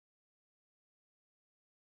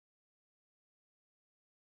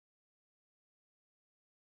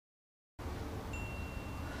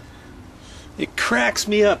It cracks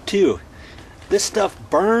me up too. This stuff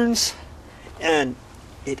burns and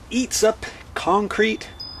it eats up concrete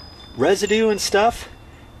residue and stuff,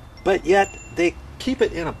 but yet they keep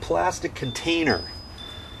it in a plastic container.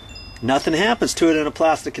 Nothing happens to it in a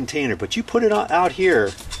plastic container, but you put it out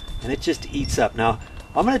here and it just eats up. Now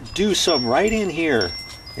I'm going to do some right in here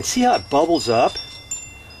and see how it bubbles up.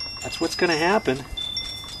 That's what's going to happen.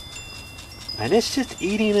 And it's just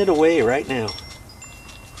eating it away right now.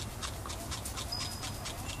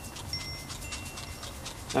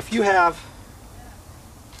 Now if you have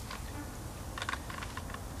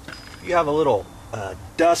a little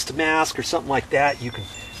dust mask or something like that, you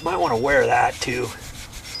might want to wear that too.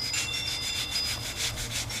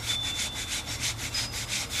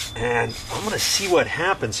 And I'm going to see what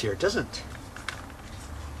happens here. It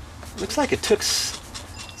looks like it took,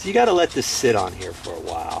 so you got to let this sit on here for a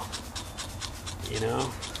while, you know.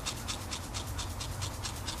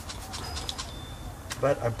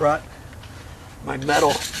 But I brought my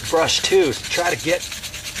metal brush too to try to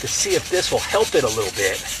see if this will help it a little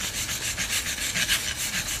bit.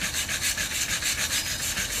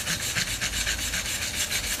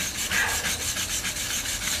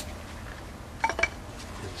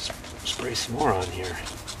 Spray some more on here.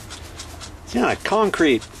 It's on a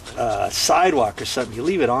concrete sidewalk or something. You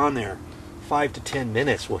leave it on there 5 to 10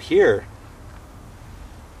 minutes. Well, here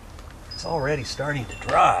it's already starting to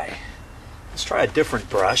dry. Let's try a different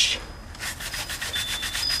brush.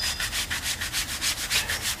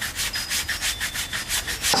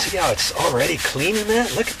 See how it's already cleaning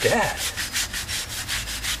that? Look at that.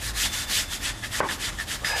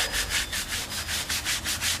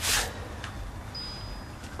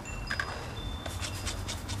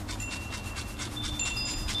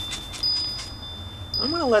 I'm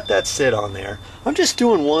going to let that sit on there. I'm just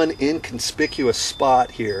doing one inconspicuous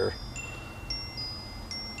spot here.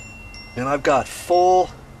 And I've got full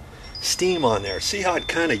steam on there. See how it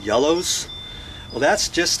kind of yellows? Well, that's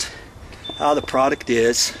just how the product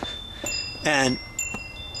is. And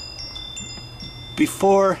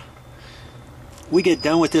before we get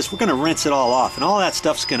done with this, we're going to rinse it all off, and all that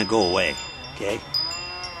stuff's going to go away. Okay?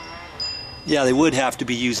 Yeah, they would have to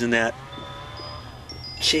be using that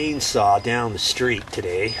chainsaw down the street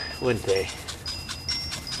today, wouldn't they?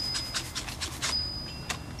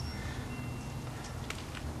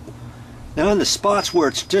 Now in the spots where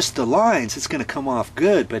it's just the lines, it's going to come off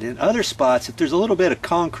good, but in other spots, if there's a little bit of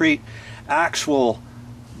concrete, actual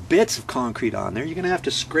bits of concrete on there, you're going to have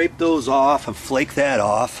to scrape those off and flake that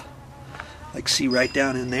off. Like see right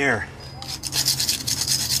down in there.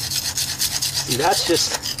 See, that's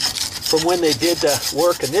just from when they did the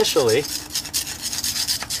work initially.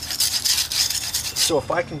 So if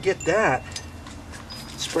I can get that,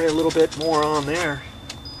 spray a little bit more on there,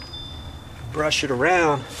 brush it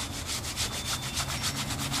around,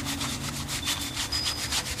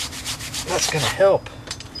 that's going to help.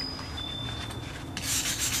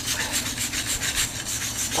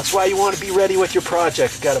 That's why you want to be ready with your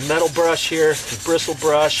project. You've got a metal brush here, a bristle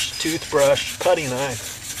brush, toothbrush, putty knife,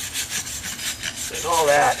 and all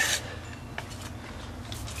that.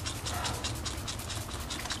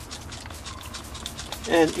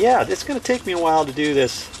 And yeah, it's going to take me a while to do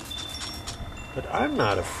this, but I'm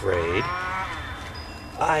not afraid.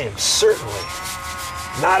 I am certainly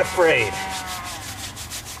not afraid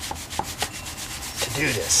to do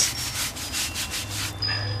this.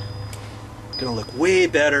 It's going to look way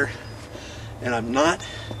better, and I'm not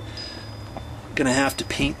going to have to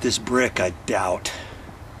paint this brick, I doubt.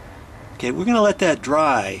 Okay, we're going to let that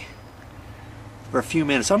dry for a few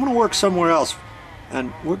minutes. I'm going to work somewhere else,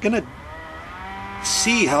 and we're going to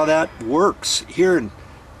see how that works here in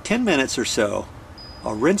 10 minutes or so.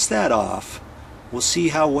 I'll rinse that off. We'll see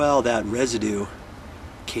how well that residue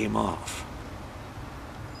came off.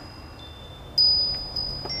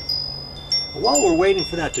 While we're waiting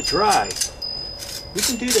for that to dry, we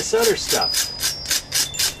can do this other stuff.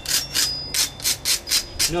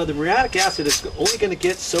 You know, the muriatic acid is only going to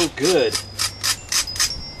get so good.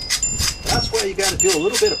 That's why you got to do a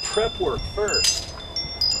little bit of prep work first.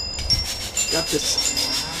 Got this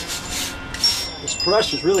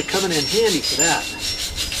brush is really coming in handy for that.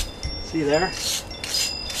 See there?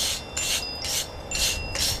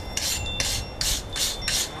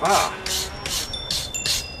 Wow.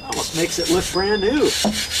 Almost makes it look brand new.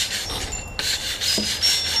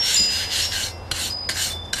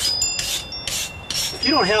 If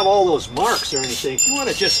you don't have all those marks or anything, if you want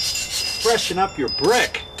to just freshen up your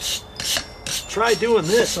brick, try doing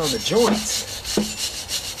this on the joints.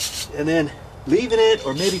 And then leaving it,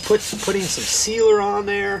 or maybe putting some sealer on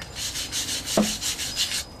there.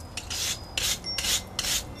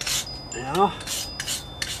 Yeah, Now,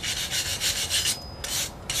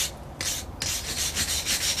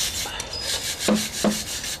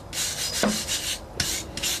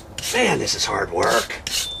 man, this is hard work.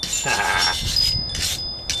 Have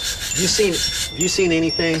you seen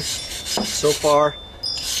anything so far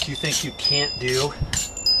you think you can't do?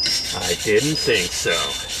 I didn't think so.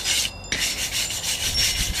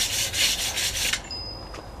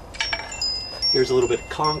 Here's a little bit of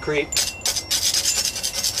concrete.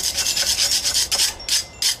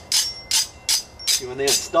 See, when they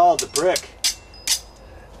installed the brick,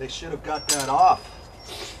 they should have got that off,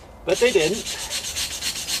 but they didn't.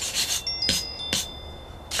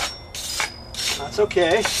 That's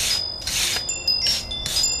okay.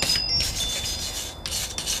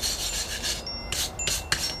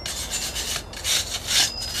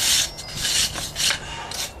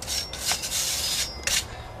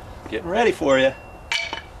 Getting ready for you.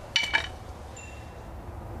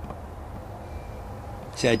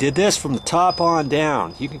 See, I did this from the top on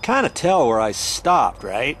down. You can kind of tell where I stopped,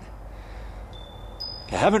 right?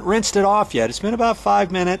 I haven't rinsed it off yet. It's been about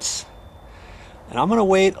 5 minutes. And I'm going to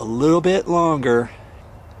wait a little bit longer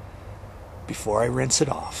before I rinse it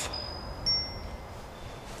off.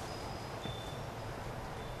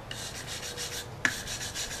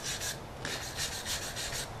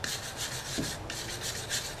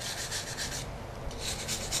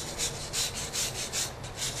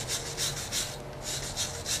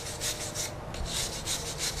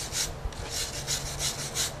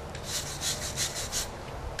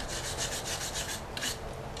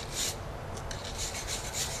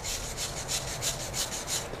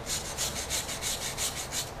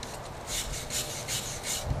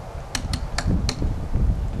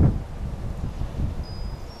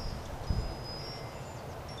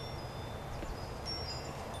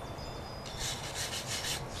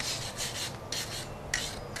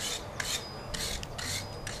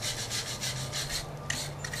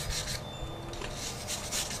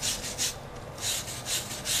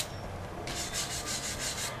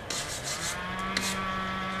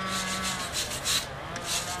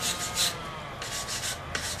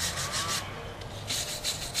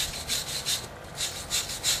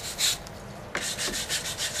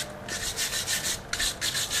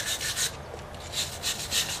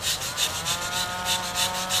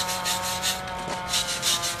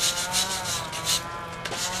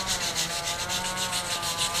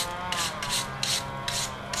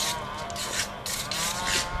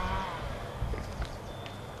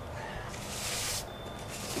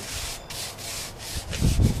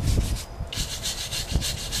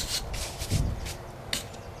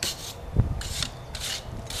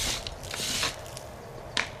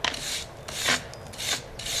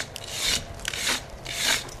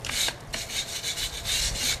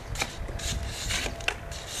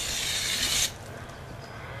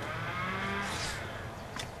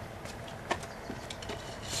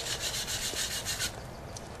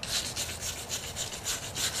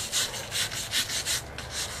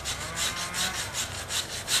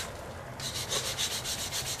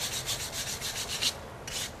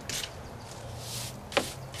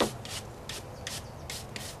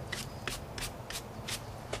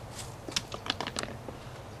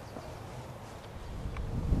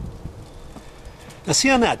 Now see,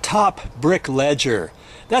 on that top brick ledger,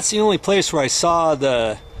 that's the only place where I saw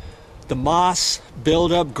the moss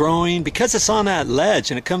build up growing, because it's on that ledge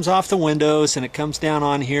and it comes off the windows and it comes down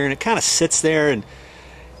on here and it kind of sits there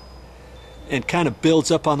and kind of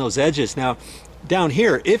builds up on those edges. Now down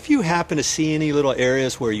here, if you happen to see any little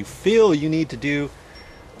areas where you feel you need to do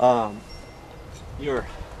your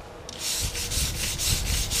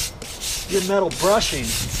metal brushing,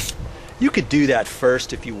 you could do that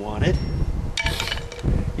first if you wanted.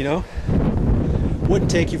 You know, wouldn't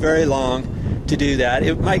take you very long to do that.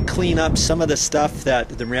 It might clean up some of the stuff that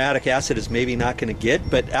the muriatic acid is maybe not going to get,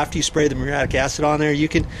 but after you spray the muriatic acid on there, you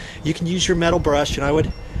can use your metal brush, and I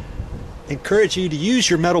would encourage you to use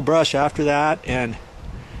your metal brush after that and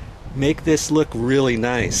make this look really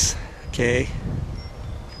nice. Okay,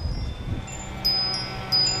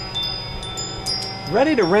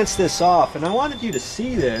 ready to rinse this off, and I wanted you to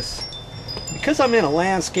see this because I'm in a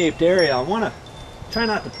landscaped area. I want to try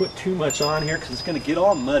not to put too much on here because it's going to get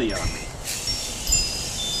all muddy on me.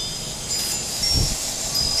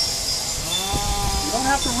 You don't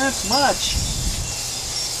have to rinse much.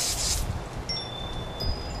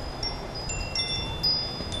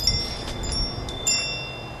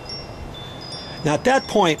 Now at that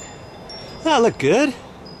point, that look good.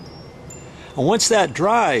 And once that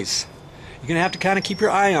dries, you're going to have to kind of keep your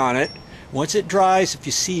eye on it. Once it dries, if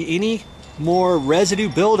you see any more residue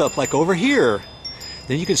buildup like over here,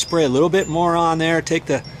 Then you can spray a little bit more on there, take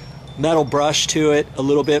the metal brush to it a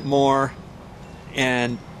little bit more,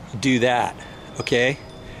 and do that. Okay?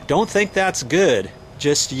 Don't think that's good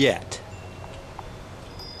just yet.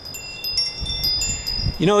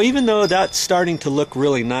 You know, even though that's starting to look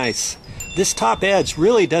really nice, this top edge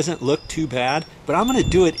really doesn't look too bad, but I'm going to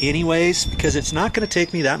do it anyways because it's not going to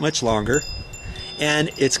take me that much longer, and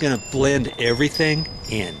it's going to blend everything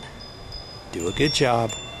in. Do a good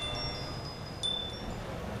job.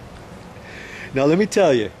 Now let me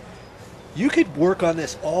tell you, you could work on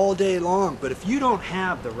this all day long, but if you don't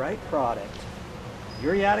have the right product,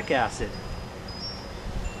 uriatic acid,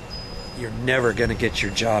 you're never going to get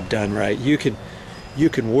your job done right. You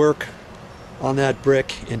can work on that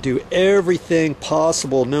brick and do everything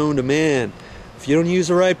possible known to man. If you don't use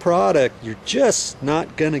the right product, you're just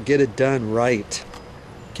not going to get it done right.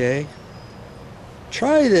 Okay?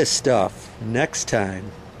 Try this stuff next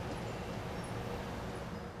time.